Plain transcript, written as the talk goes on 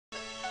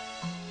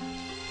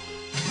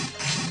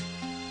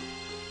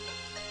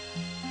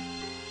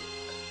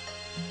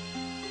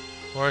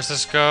Where does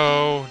this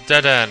go?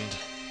 Dead end.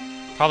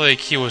 Probably a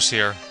key was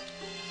here.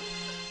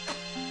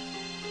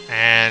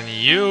 And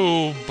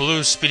you,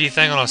 blue speedy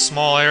thing on a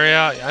small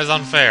area, is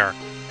unfair.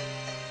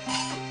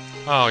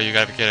 Oh, you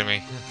gotta be kidding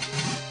me.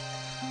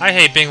 I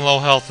hate being low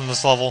health in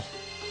this level.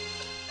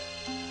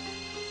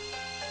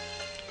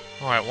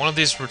 Alright, one of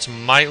these routes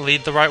might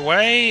lead the right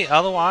way,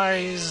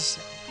 otherwise...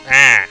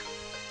 Ah!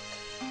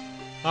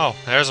 Oh,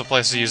 there's a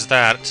place to use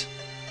that.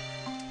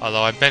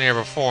 Although I've been here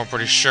before, I'm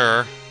pretty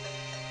sure.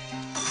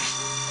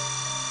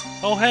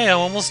 Oh hey, I'm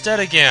almost dead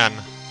again.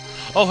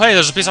 Oh hey,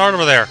 there's a piece of art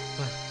over there.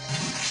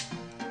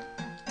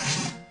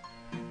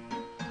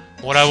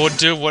 What I would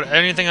do,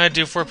 anything I'd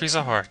do for a piece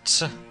of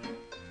heart.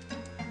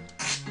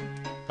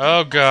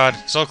 Oh god,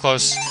 so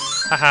close.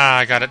 Haha,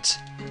 I got it.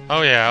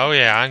 Oh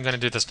yeah, I'm gonna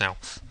do this now.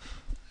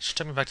 Should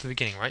take me back to the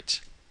beginning, right?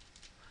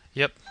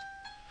 Yep.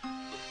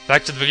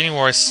 Back to the beginning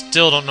where I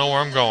still don't know where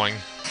I'm going.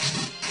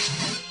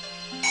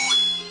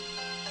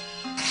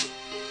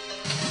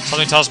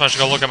 Something tells me I should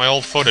go look at my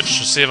old footage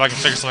to see if I can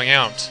figure something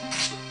out.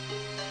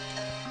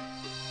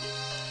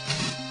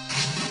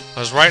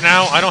 Because right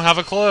now, I don't have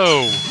a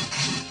clue.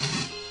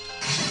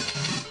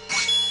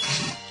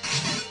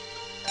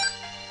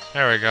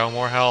 There we go,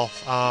 more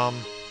health.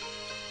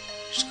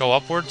 Just go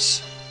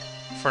upwards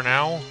for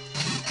now.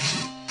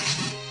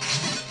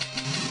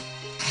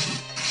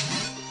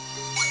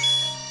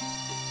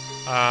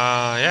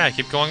 Yeah,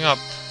 keep going up.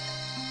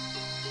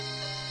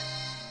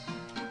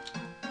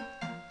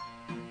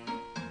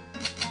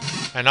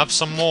 And up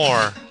some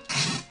more.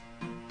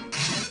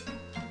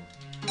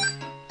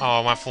 Oh,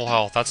 I'm at full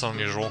health. That's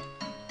unusual.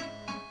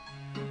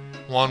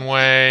 One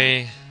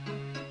way.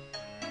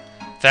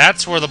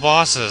 That's where the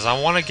boss is. I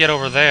want to get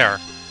over there.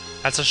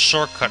 That's a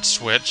shortcut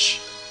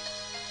switch.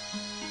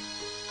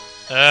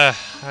 I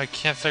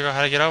can't figure out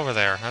how to get over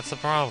there. That's the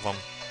problem.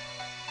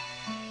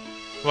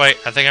 Wait,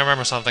 I think I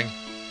remember something.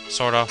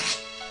 Sort of.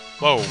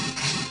 Whoa.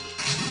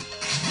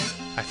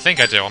 I think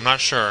I do. I'm not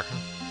sure.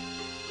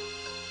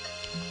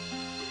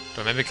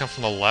 Do I maybe come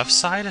from the left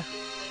side?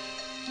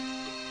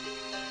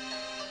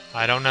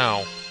 I don't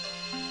know.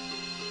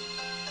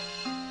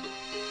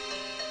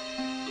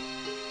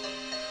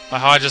 But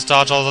how I just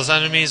dodge all those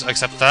enemies,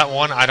 except that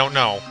one, I don't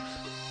know.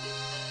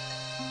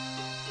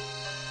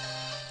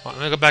 Well, I'm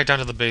gonna go back down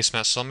to the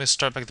basement, so let me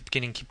start back at the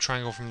beginning and keep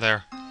trying to go from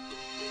there.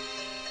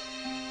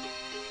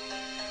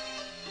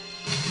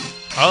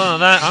 Other than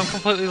that, I'm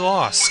completely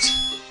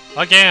lost.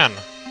 Again.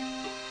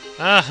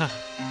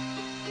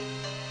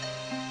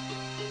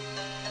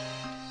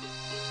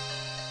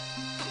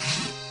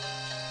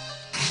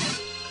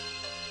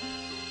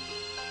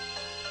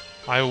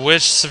 I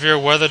wish severe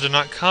weather did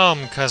not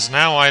come, because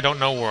now I don't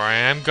know where I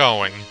am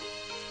going.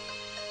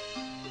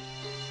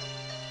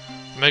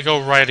 I may go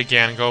right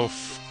again, go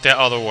the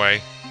other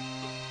way.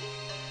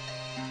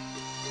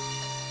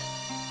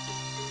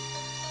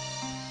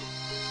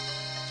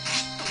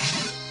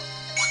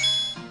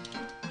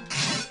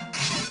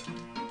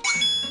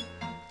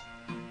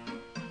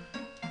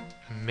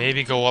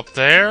 Maybe go up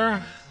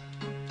there?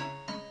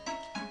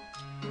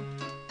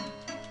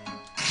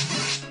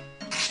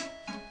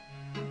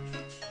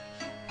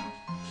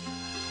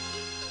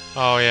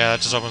 Oh yeah,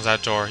 that just opens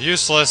that door.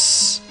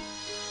 Useless!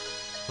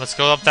 Let's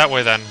go up that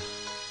way then.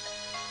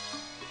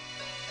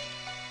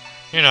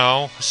 You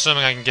know,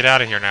 assuming I can get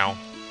out of here now.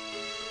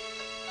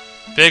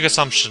 Big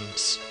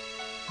assumptions.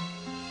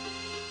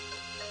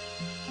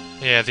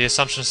 Yeah, the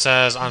assumption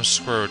says I'm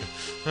screwed.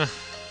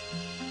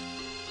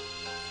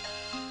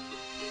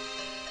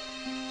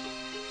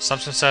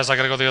 Assumption says I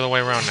gotta go the other way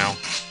around now.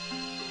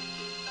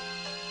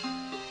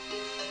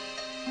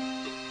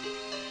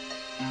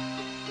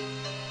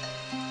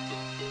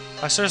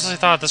 I seriously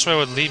thought this way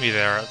would lead me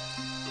there.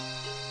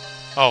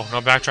 Oh,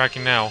 no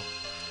backtracking now.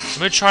 Let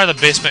me try the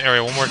basement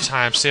area one more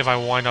time, see if I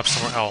wind up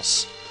somewhere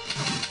else.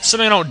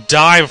 Assuming I don't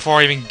die before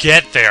I even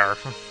get there.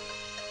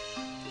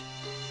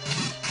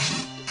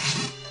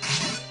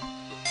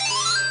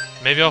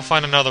 Maybe I'll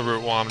find another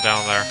route while I'm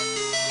down there.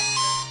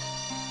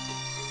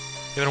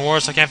 Even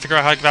worse, I can't figure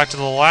out how to get back to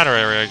the ladder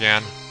area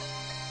again.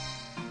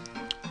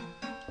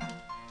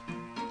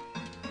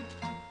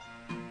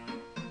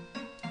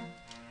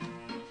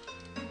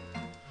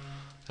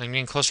 I'm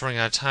getting close to running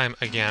out of time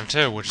again,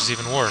 too, which is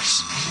even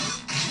worse.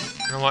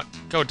 You know what?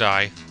 Go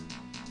die.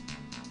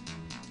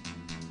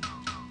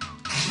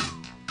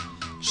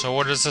 So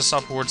where does this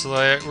upwards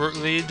route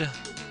lead?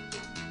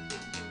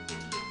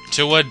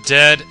 To a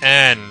dead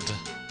end.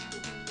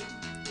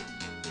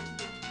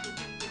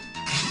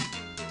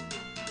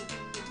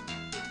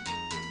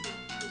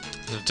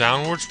 The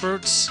downwards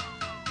routes?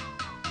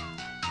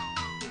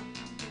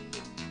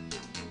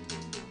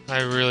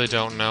 I really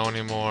don't know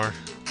anymore.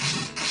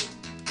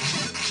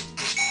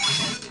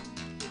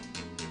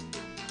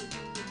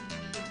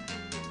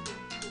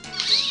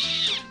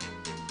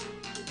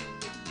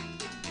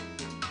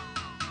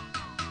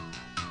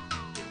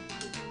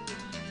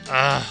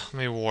 Let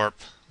me warp.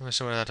 Let me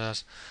see what that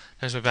does.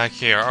 Takes me back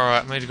here.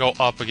 Alright, I need to go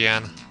up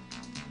again.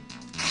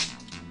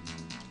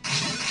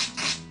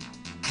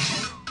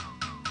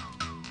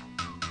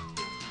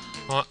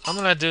 Well, I'm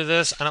gonna do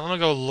this, and I'm gonna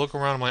go look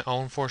around on my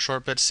own for a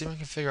short bit, see if I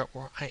can figure out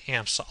where I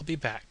am, so I'll be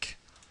back.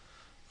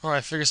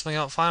 Alright, figure something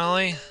out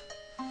finally.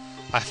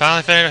 I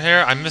finally figured it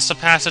here. I missed a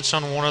passage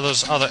on one of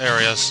those other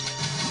areas.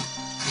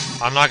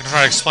 I'm not gonna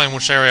try to explain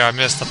which area I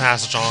missed the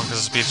passage on,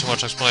 because it'd be too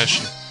much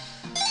explanation.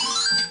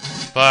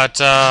 But,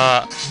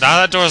 now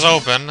that door's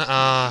open,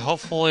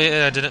 hopefully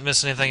I didn't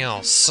miss anything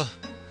else.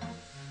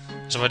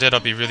 So if I did, I'll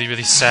be really,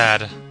 really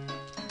sad.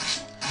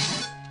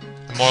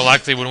 And more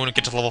likely we wouldn't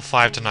get to level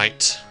 5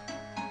 tonight.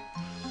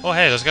 Oh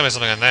hey, there's gotta be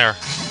something in there.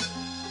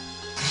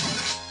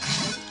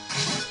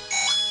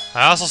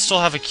 I also still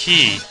have a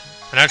key.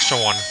 An extra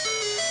one.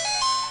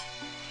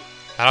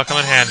 That'll come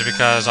in handy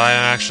because I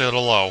am actually a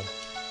little low.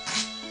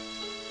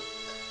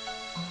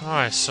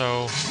 Alright,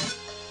 so...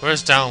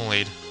 where's down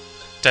lead?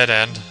 Dead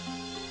end.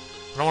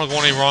 I don't want to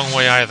go any wrong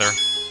way either.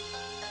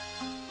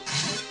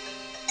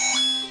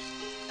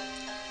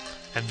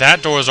 And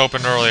that door was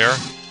opened earlier.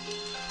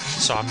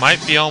 So I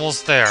might be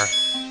almost there.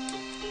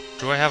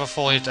 Do I have a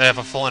full... I have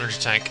a full energy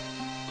tank.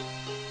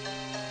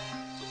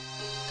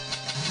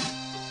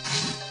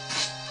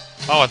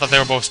 Oh, I thought they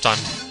were both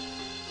stunned.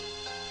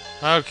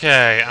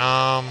 Okay,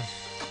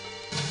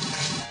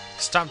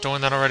 stop doing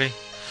that already.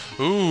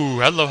 Ooh,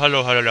 hello,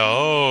 hello,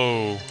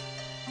 hello.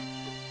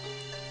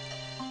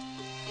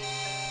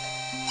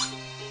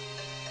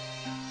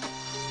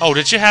 Oh,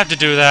 did you have to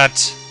do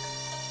that?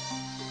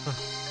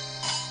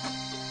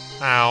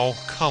 Ow,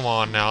 come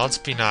on now, let's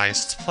be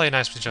nice. Let's play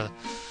nice with each other.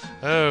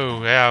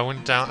 Oh, yeah, I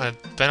went down,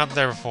 I've been up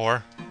there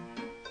before.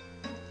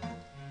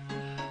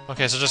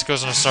 Okay, so it just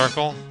goes in a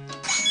circle.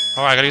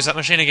 Alright, I gotta use that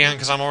machine again,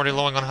 because I'm already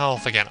low on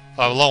health again.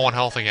 Low on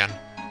health again.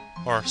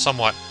 Or,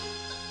 somewhat.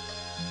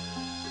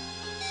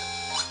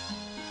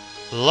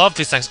 Love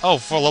these things. Oh,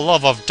 for the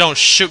love of, don't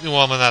shoot me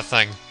while I'm in that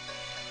thing.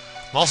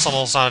 I'm also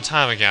almost out of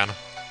time again.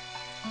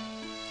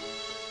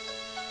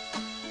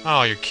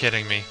 Oh, you're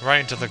kidding me. Right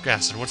into the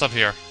acid. What's up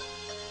here?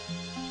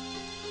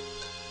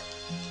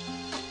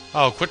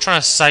 Oh, quit trying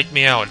to psych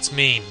me out. It's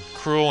mean,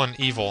 cruel, and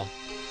evil.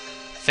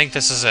 I think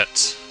this is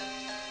it.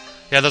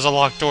 Yeah, there's a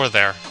locked door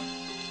there.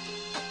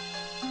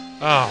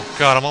 Oh,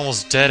 God, I'm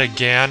almost dead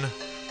again.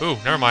 Ooh,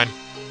 never mind.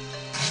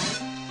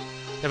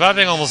 If I'm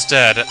being almost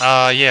dead,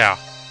 yeah.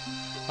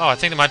 Oh, I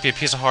think there might be a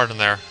piece of heart in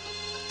there.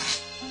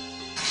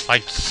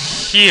 Like,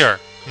 here.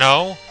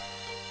 No?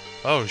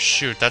 Oh,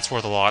 shoot, that's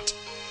worth a lot.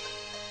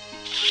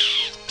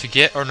 To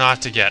get or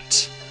not to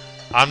get?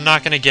 I'm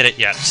not gonna get it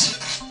yet.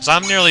 Because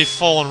I'm nearly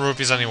full on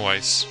rupees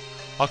anyways.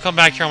 I'll come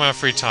back here on my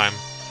free time.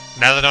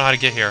 Now that I know how to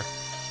get here.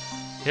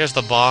 Here's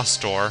the boss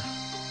door.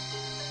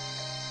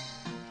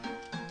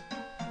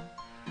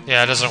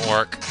 Yeah, it doesn't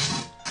work.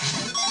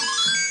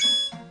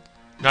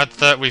 Not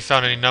that we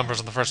found any numbers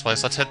in the first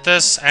place. Let's hit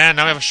this, and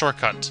now we have a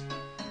shortcut.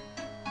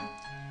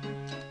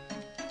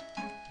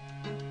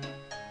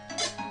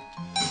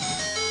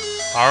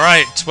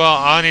 Alright, well,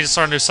 I need to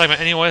start a new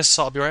segment anyway,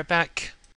 so I'll be right back.